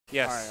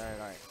Yes.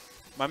 All right.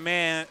 My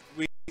man,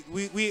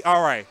 we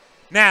all right.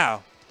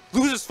 Now,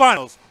 losers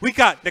finals. We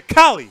got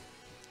Necalli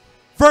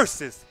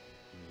versus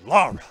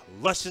Laura.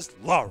 Luscious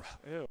Laura.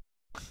 Ew.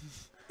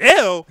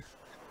 Ew.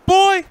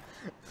 Boy.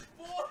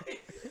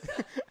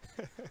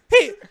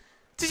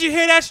 Did you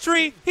hear that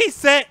stream? He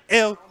said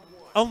ew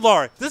on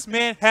Laura. This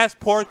man has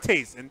poor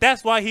taste, and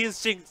that's why he is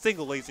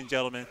single, ladies and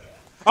gentlemen.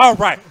 All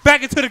right,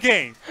 back into the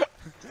game.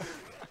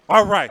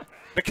 All right,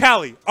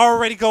 Necalli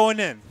already going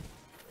in.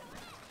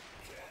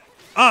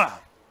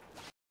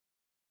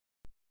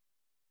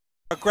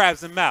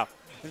 Grabs him out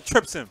and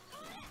trips him.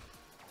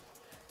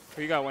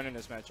 Who you got winning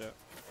this matchup?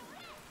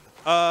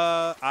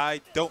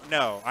 I don't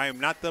know. I am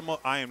not the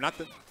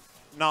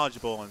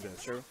knowledgeable on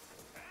this. True.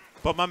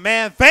 But my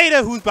man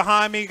Veda, who's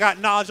behind me, got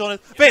knowledge on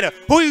it. Veda,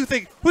 who do you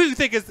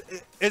think is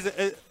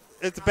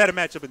a better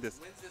matchup in this?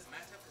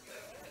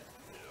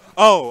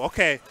 Oh,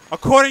 okay.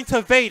 According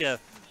to Veda,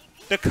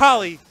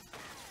 Necalli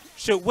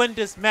should win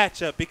this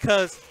matchup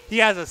because he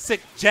has a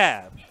sick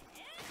jab.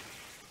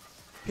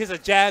 He has a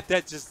jab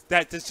that just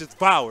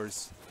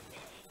devours.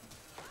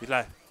 He's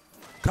like,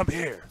 come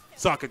here,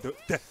 so I can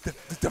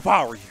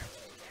devour you.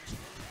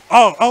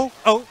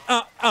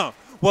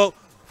 Well,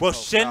 will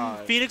Shin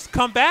God. Phoenix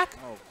come back?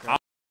 Oh,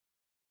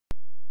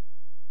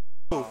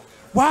 God.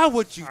 Why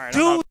would you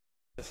do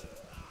this?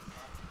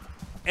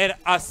 And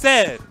I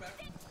said,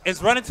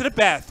 is running to the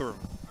bathroom.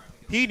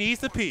 He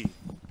needs to pee.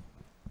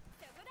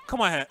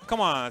 Come on,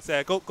 I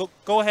said, go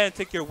ahead and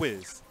take your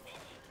whiz.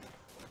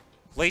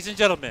 Ladies and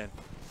gentlemen,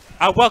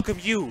 I welcome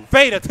you,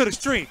 Veda, to the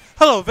stream.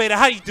 Hello, Veda.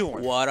 How you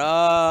doing? What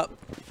up?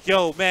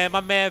 Yo, man, my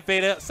man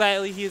Veda,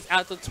 sadly, he is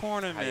out the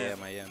tournament. I am,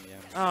 yeah.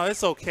 Oh,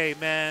 it's okay,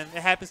 man.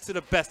 It happens to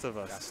the best of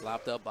us. Got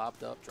slopped up,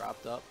 bopped up,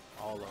 dropped up,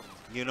 all of them.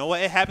 You know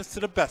what? It happens to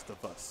the best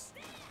of us.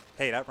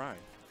 Hey, that rhymed.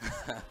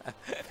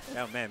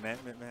 Oh, man.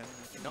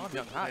 No, I'm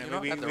young hot.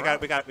 Man, we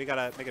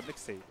gotta make a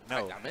mixtape.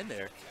 No. I'm in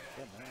there.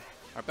 Yeah, man.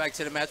 All right, back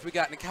to the match. We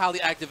got Necalli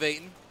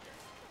activating.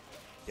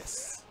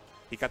 Yes.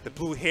 He got the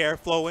blue hair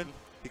flowing.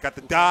 He got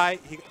the dye.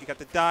 He got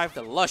the dye.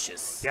 The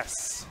luscious.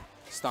 Yes.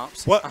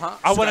 Stomps. What?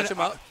 I want him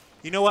out.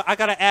 You know what? I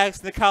gotta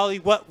ask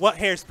Necalli what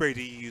hairspray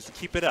do you use to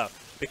keep it up?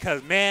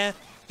 Because man,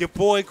 your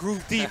boy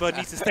Groove Diva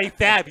needs to stay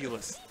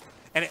fabulous,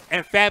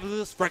 and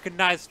fabulous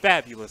recognize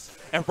fabulous,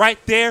 and right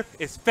there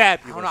is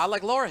fabulous. I don't know. I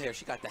like Laura hair.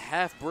 She got the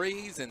half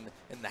breeze and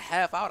the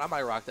half out. I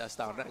might rock that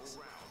style next.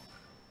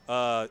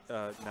 No.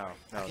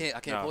 I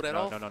can't pull that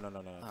off? No. man.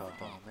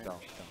 Don't.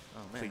 Oh,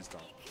 man. Please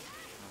don't.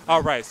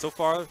 All right. So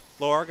far,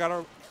 Laura got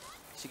her.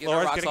 She getting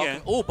her rocks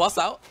off. Oh, bust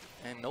out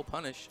and no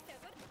punish.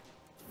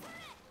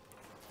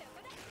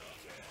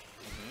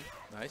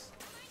 Nice.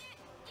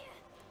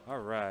 All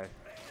right.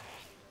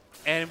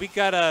 And we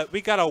got a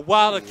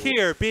wild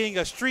Akir being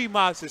a stream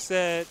monster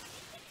said.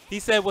 He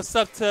said, "What's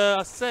up to?"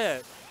 I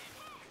said,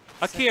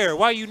 "Akir,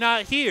 why you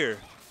not here?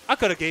 I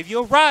could have gave you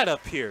a ride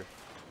up here.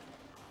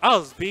 I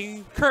was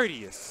being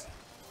courteous.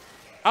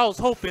 I was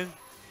hoping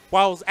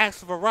while I was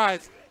asking for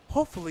rides,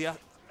 hopefully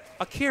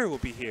Akir will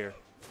be here.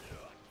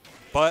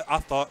 But I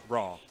thought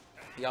wrong.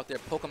 He out there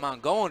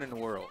Pokemon going in the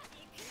world.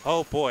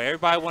 Oh boy,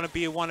 everybody want to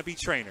be a wannabe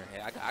trainer.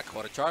 Yeah, I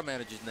caught a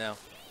Charmander just now.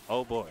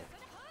 Oh boy.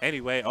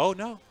 Anyway, oh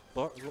no,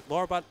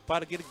 Laura about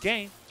to get a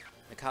game.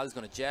 Necalli's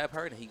gonna jab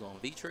her and he gonna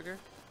V-trigger.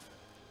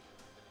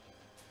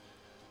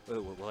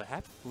 Will it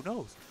happen? Who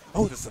knows?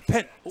 Oh, the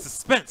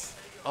suspense.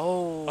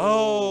 Oh,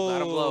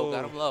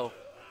 got him low.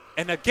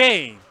 And the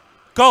game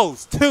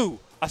goes to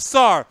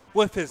Asar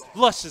with his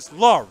luscious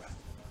Laura.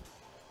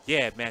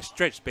 Yeah, man,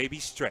 stretch, baby,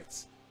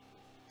 stretch.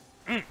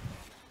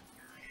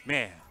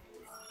 Man,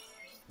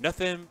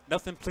 nothing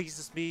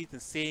pleases me than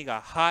seeing a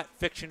hot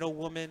fictional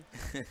woman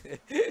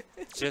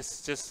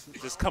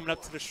just coming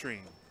up to the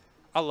stream.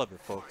 I love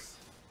it, folks.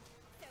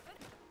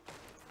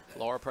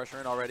 Laura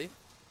pressuring already.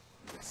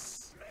 Yes.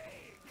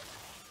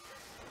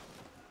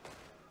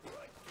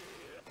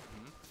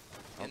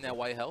 In that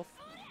white health.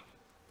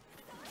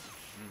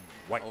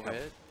 White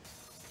overhead.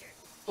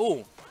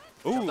 Ooh.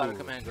 Got a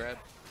command grab.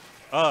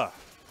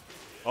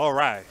 All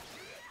right.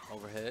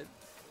 Overhead.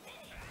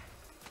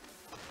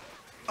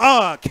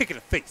 Kick in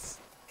the face.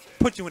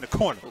 Put you in the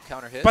corner. Oh,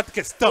 counter hit. About to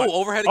get stunned.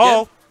 Oh, overhead again.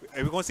 Oh,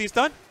 are we going to see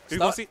stun? Are we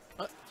going to see?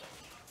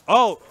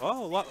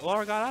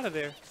 Laura got out of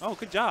there. Oh,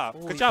 good job.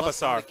 Ooh, good job,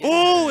 Asar.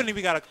 Ooh, and then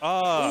we got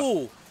a.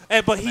 Ooh.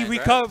 But he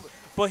recovered.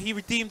 But he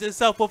redeemed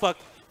himself with a.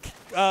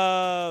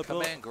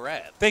 Command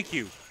grab. Thank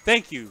you.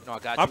 No, I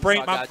got my you.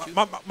 brain,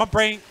 my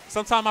brain.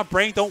 Sometimes my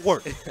brain don't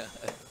work.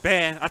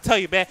 Man, I tell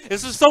you, man,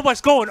 there's just so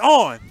much going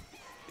on,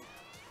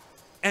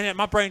 and then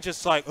my brain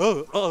just like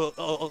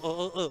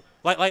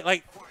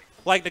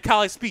like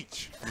Necalli's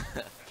speech.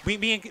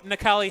 me and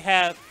Necalli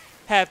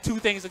have two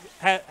things,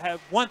 have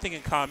one thing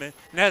in common,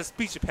 and that's a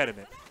speech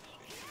impediment.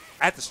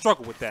 I had to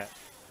struggle with that.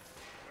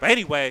 But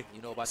anyway,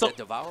 you know about that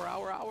devour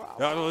hour.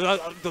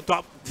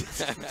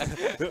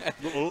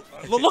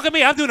 Look at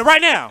me, I'm doing it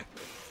right now.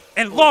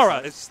 And Laura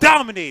is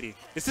dominating.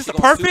 Is this a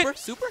perfect?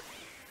 Super?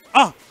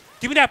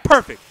 Give me that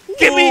perfect.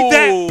 Give me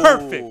that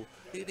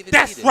perfect.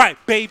 That's right,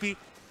 baby.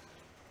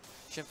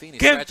 Shin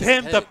Phoenix Give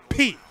him the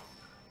P.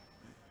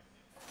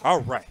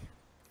 All right.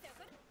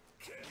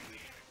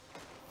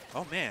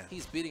 Oh, man.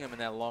 He's beating him in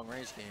that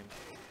long-range game.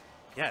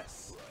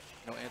 Yes.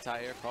 No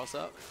anti-air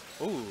cross-up.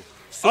 Ooh.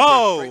 Super.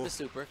 Oh! Straight to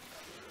super.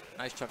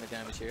 Nice chunk of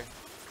damage here.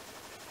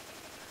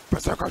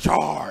 Berserker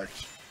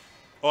charge.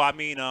 Oh, I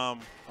mean, I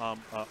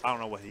don't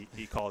know what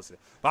he calls it,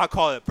 but I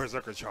call it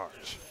Berserker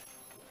charge.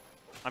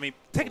 I mean,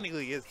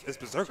 technically, it's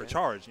Berserker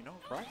charge, you know,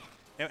 right?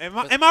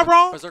 Am I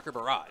wrong? Berserker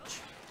barrage.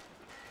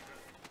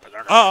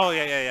 Oh,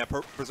 yeah.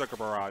 Berserker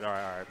barrage. All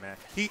right, man.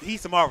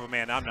 He's the Marvel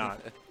man. I'm not.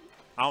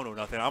 I don't know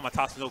nothing. I'm a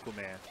Tatsunoko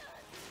man.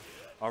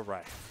 All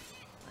right.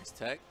 Nice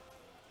tech.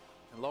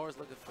 And Laura's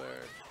looking for.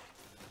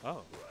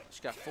 Oh.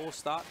 She got full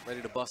stock,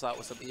 ready to bust out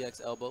with some EX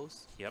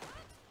elbows. Yep.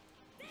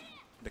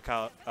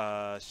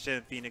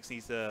 Shin Phoenix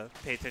needs to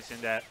pay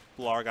attention that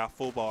Laura got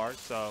full bars,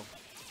 so.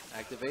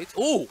 Activates.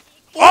 Ooh!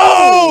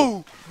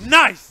 Oh!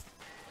 Nice!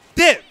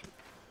 Dip!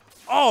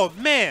 Oh,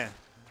 man.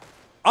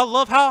 I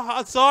love how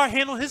Asar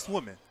handled his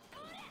woman.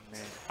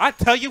 Man. I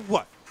tell you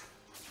what.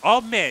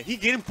 Oh, man. He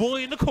getting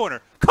bullied in the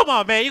corner. Come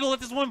on, man. You gonna let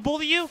this woman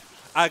bully you?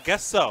 I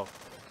guess so.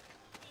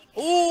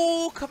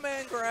 Ooh,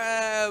 command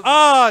grab.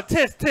 Ah,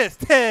 tisk.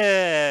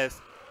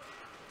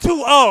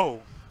 2-0.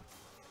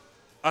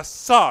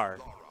 Asar.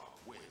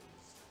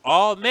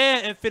 Oh,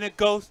 man, Infinite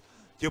Ghost.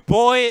 Your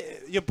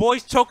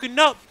boy's choking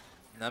up.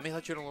 Now, let me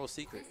let you in a little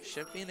secret.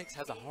 Shin Phoenix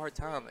has a hard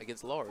time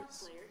against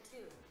Lars.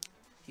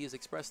 He has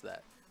expressed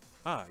that.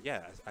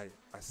 Yeah,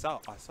 I saw,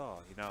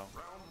 you know.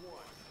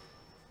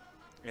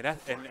 And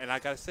I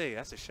gotta say,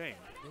 that's a shame.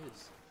 It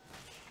is.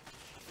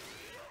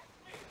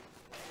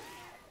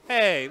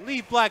 Hey,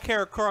 leave black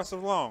hair across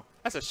alone.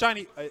 That's a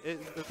shiny. Is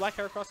black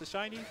hair across a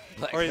shiny?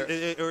 Or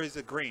is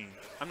it green?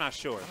 I'm not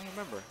sure. I don't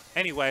remember.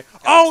 Anyway.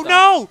 Oh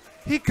no!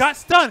 He got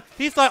stunned.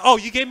 He's like, oh,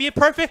 you gave me a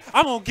perfect.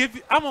 I'm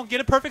gonna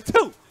get a perfect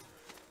too.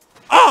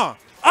 Ooh, right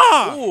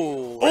back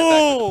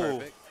to the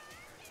perfect.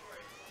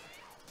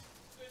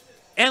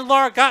 And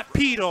Laura got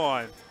peed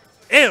on.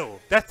 Ew,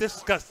 that's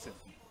disgusting.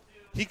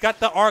 He got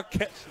the R.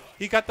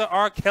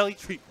 Kelly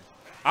treatment.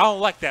 I don't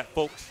like that,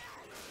 folks.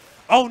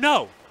 Oh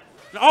no.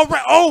 All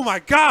right. Oh my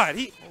God.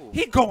 He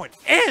going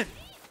in.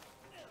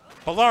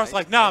 But Laura's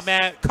like, nah,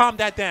 man, calm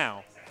that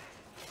down.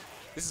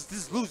 This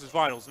is losers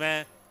finals,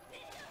 man.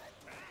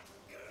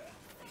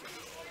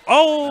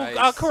 Oh, nice.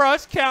 A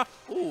crush count.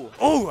 Ooh.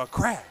 Oh, a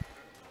grab.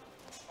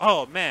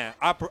 Oh man,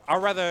 I'd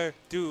rather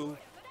do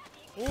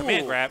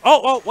command grab.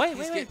 Oh, wait.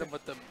 He's getting them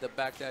with the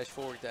back dash,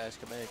 forward dash,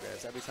 command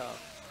grabs every time.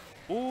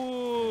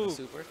 Ooh.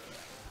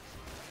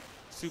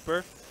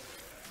 Super.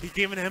 He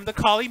giving him the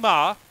Kali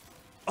Ma.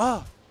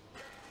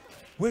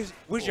 Where's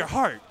your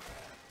heart?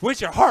 Where's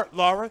your heart,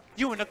 Laura?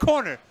 You in the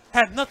corner.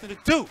 Had nothing to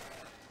do.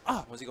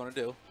 What's he gonna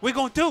do? What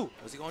gonna do?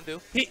 What's he gonna do?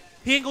 He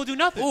ain't gonna do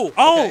nothing. Ooh.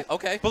 Oh.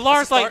 Okay. But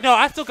Laura's like, no,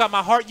 I still got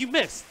my heart. You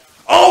missed.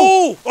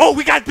 Oh,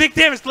 we got big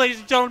damage, ladies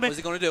and gentlemen. What's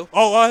he gonna do?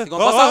 Oh, he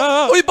gonna bust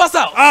out? Oh, he busts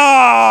out.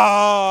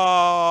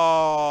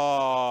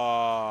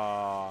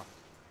 Oh.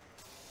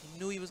 He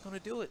knew he was gonna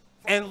do it.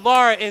 And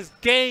Laura is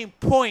game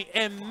point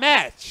and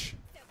match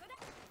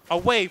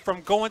away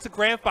from going to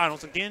grand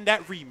finals and getting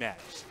that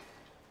rematch.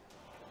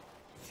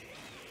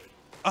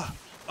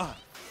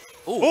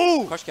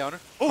 Ooh. Crush counter.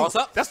 Cross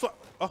up. That's what.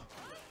 Oh.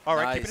 All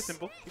right, Nice. keep it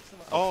simple.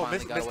 Oh,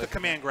 missed the away from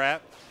command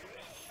grab.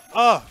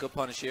 Good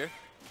punish here.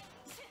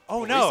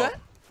 Oh, no. Reset?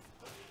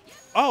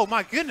 Oh,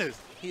 my goodness.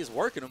 He is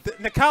working him.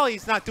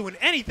 Necalli's not doing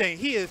anything.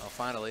 He is. Oh,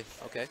 finally.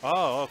 Okay.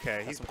 Oh,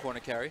 okay. He's some corner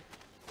carry.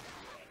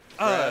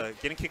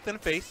 Getting kicked in the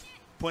face.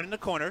 Put in the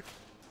corner.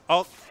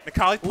 Oh,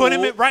 Necalli put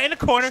him right in the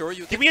corner. Sure,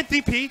 you Give me a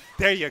DP.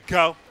 There you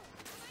go.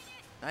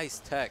 Nice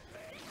tech.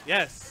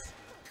 Yes.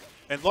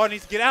 And Laura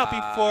needs to get out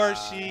before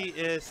she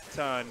is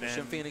done.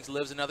 Shin Phoenix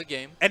lives another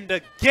game. And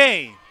the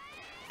game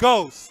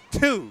goes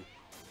to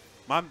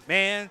my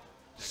man,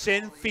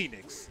 Shin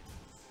Phoenix.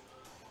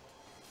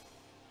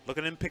 Look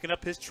at him picking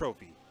up his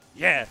trophy.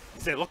 Yeah,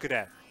 he said, look at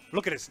that.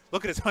 Look at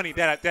this honey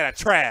that I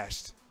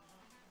trashed.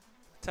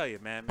 I tell you,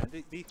 man,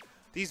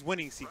 these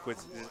winning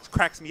sequences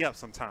cracks me up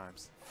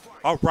sometimes.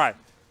 All right.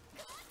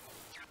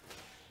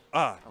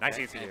 Nice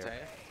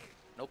anti-air.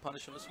 No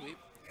punish on the sweep.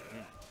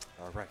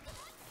 All right.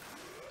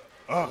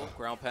 Oh,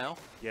 ground pound.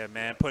 Yeah,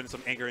 man, putting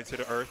some anger into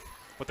the earth.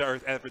 What the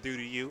earth ever do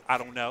to you, I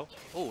don't know.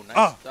 Oh,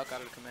 nice duck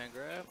out of the command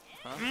grab.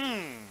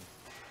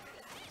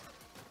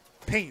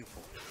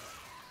 Painful.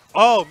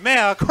 Oh,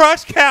 man, a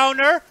crush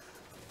counter.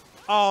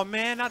 Oh,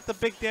 man, not the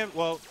big damage.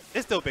 Well,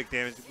 it's still big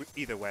damage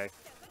either way.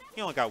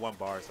 He only got one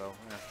bar, so.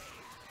 Yeah.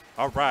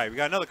 All right, we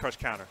got another crush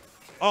counter.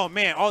 Oh,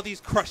 man, all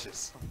these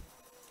crushes.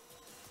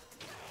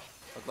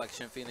 Look like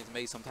Shin Phoenix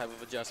made some type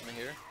of adjustment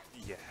here.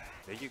 Yeah,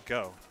 there you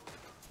go.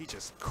 He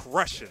just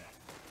crushing.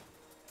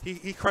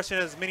 He crushing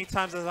as many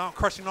times as I'm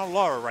crushing on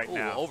Laura right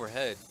now.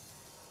 Overhead.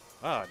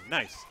 Oh,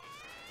 nice.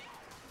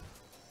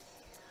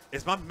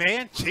 Is my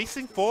man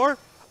chasing for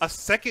a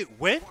second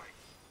win?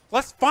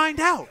 Let's find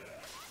out.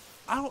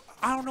 I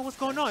don't know what's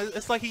going on.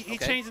 It's like he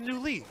changed a new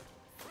leaf.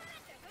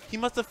 He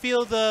must have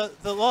feel the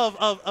love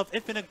of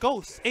Infinite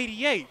Ghost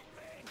 88.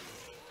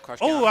 Crush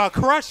counter. A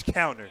crush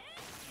counter.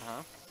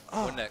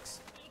 What next?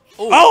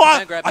 Ooh,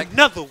 Oh, grab back.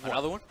 another one.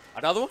 Another one?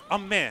 Another one? Oh,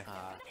 man.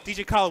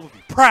 DJ Khaled would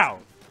be proud.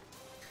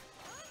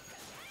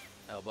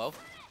 Elbow.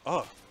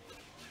 Oh.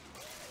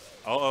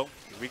 Uh-oh.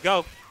 Here we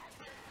go.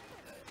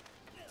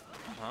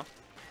 Uh-huh.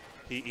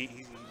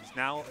 He's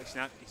now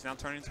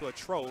turning into a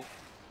troll.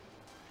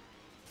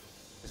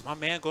 Is my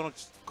man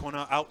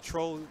gonna out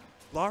troll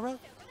Lara?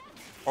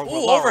 Or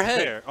will Ooh, Lara overhead.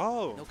 There?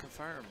 Oh. No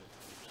confirm.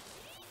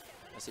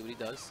 Let's see what he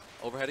does.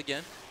 Overhead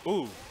again.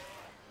 Ooh.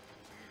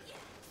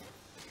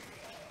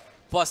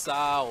 Bust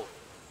out.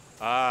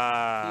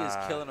 Ah. He is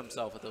killing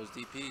himself with those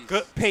DPs.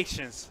 Good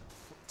patience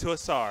to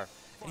Asar.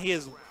 And he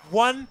is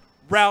 1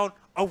 round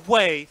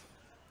away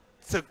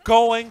to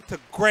going to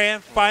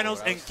grand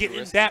finals and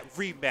getting that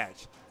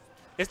rematch.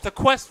 It's the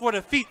quest for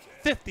the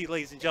 50,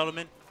 ladies and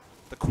gentlemen.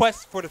 The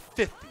quest for the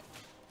 50.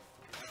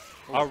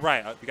 Ooh. All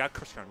right, we got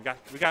Crush.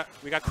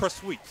 We got Crush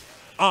Sweet.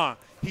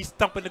 He's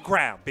thumping the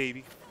ground,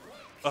 baby.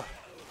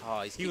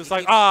 He was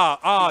like,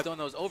 he's doing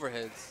those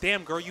overheads.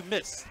 Damn, girl, you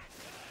missed.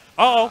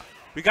 Uh-oh,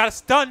 we got a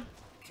stun.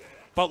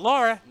 But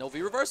Lara. No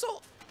V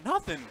reversal?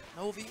 Nothing.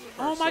 No V reversal.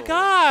 Oh, my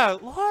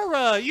God.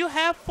 Lara, you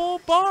have full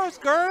bars,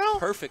 girl.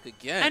 Perfect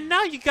again. And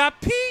now you got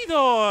peed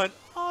on.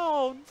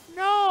 Oh,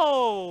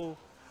 no.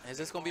 Is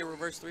this going to be a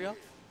reverse 3-0?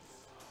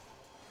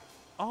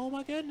 Oh,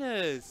 my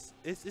goodness.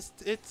 It's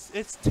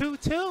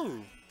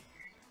 2-2.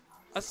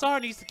 Asar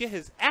needs to get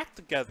his act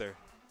together.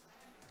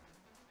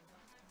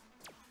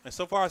 And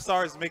so far,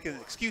 Asar is making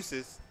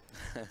excuses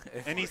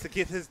and needs to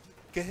get his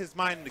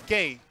mind in the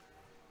game.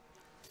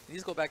 He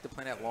needs to go back to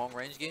playing that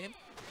long-range game.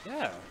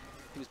 Yeah.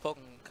 He was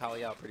poking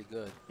Necalli out pretty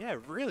good. Yeah,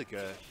 really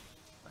good.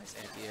 Nice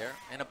anti-air.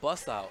 And a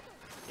bust out.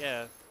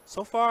 Yeah.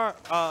 So far,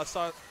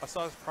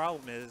 Asar's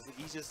problem is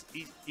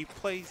he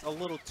plays a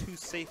little too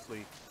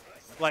safely.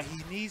 Like,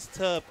 he needs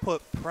to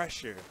put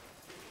pressure.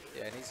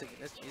 Yeah, he needs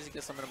to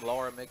get some of them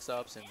lower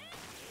mix-ups and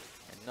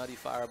nutty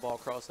fireball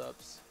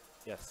cross-ups.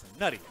 Yes,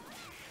 nutty.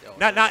 Yo,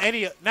 Not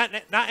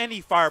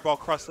any fireball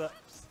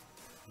cross-ups.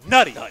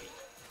 Nutty. Nutty.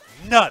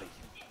 Gotta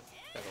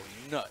go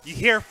nuts. You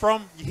hear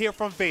from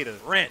Vader.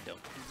 Random.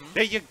 Mm-hmm.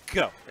 There you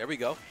go. There we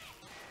go.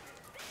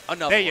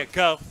 Another There you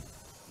go.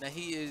 Now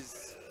he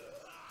is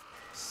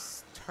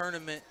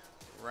tournament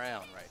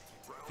round right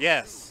here.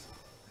 Yes.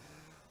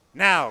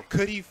 Now,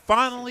 could he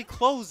finally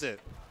close it?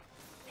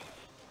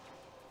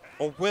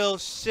 Or will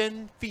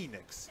Shin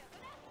Phoenix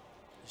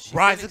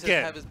rise Phoenix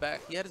again? have his back.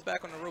 He had his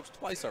back on the ropes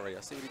twice already.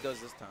 I'll see what he does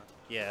this time.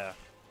 Yeah.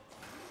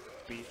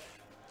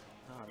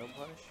 No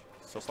punish.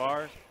 So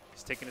far,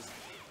 he's taking his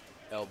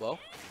Elbow.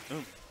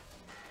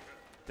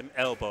 Them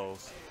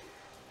elbows.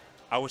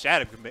 I wish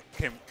Adam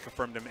can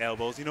confirm them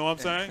elbows. You know what I'm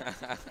saying?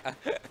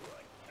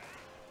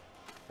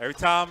 Every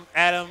time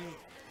Adam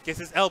gets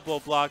his elbow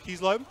blocked,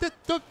 he's like, damn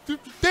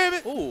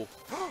it. Ooh.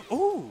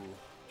 Ooh.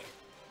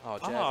 Oh,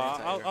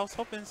 jab I was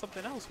hoping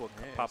something else would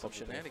pop up.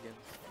 Shenanigans.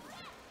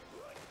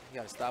 You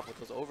got to stop with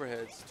those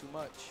overheads too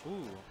much.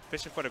 Ooh.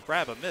 Fishing for the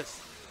grab, a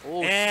miss.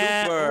 Ooh,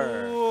 and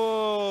super.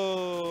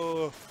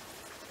 Ooh.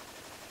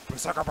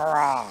 Berserker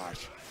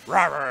Barrage.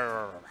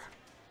 Rah.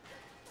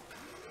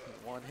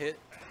 One hit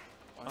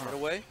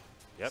away. Yep.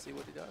 Let's see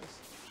what he does.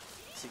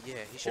 See, yeah,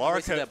 he should have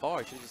wasted that bar.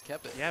 He should have just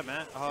kept it. Yeah,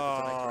 man.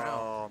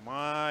 Oh,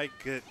 my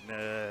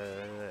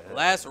goodness.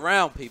 Last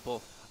round,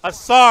 people.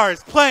 Asar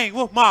is playing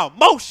with my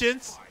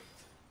emotions.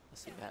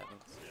 Let's see what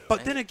happens.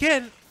 But then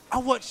again, I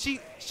want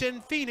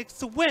Shin Phoenix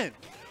to win.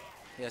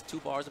 He has 2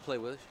 bars to play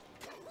with.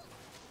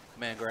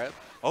 Command grab.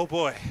 Oh,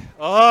 boy.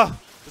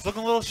 It's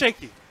looking a little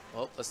shaky.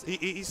 Oh, let's see.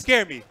 He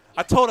scared me.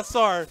 I told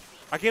Asar,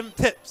 I gave him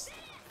tips.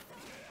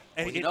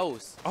 And he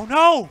knows. Oh,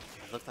 no.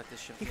 It looks like this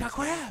shit. He got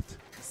grabbed.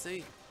 Let's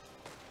see.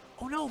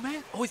 Oh, no,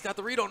 man. Oh, he's got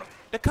the read on him.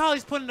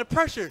 Necalli's putting the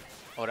pressure.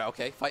 Oh,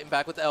 okay. Fighting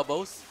back with the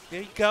elbows.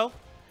 There you go.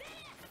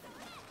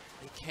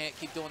 He can't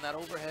keep doing that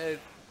overhead.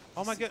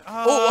 Oh, my God.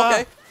 Oh,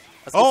 okay.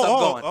 Let's get something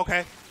going.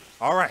 Okay.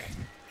 All right.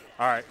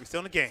 We're still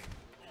in the game.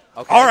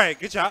 Okay. All right.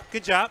 Good job.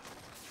 Good job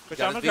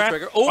on the grab.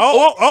 Trigger.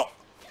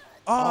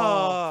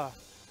 Oh.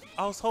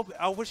 I was hoping.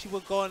 I wish he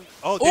would go on.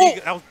 Oh, there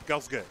you go. That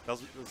was good. That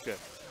was good.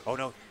 Oh,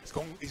 no.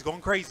 He's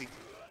going crazy.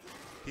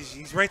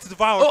 He's ready to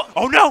devour.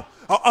 Oh no!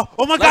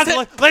 Oh my God!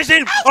 Let's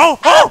hit him! Oh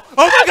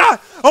my God!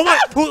 Oh my!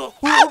 Who's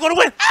gonna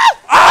win?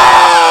 Oh!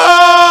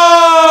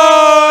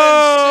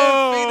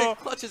 And Shin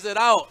Phoenix clutches it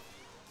out.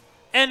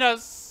 And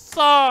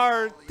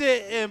Asar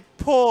didn't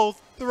pull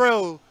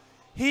through.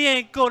 He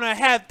ain't gonna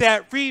have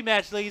that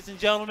rematch, ladies and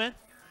gentlemen.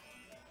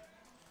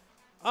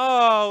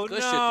 Oh Good no!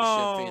 Good shit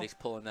for Shin Phoenix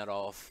pulling that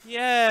off.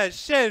 Yeah,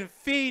 Shin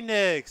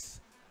Phoenix.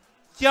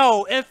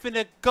 Yo,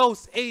 Infinite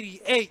Ghost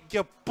 88,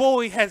 your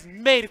boy has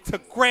made it to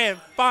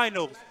grand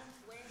finals,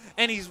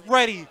 and he's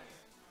ready.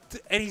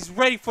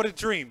 For the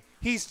dream.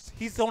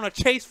 He's on a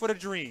chase for the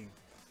dream.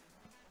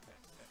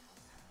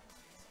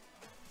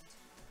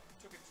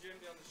 Took a gym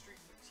down the street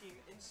for Team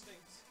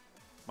Instinct.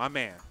 My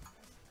man.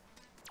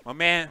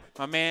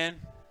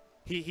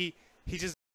 He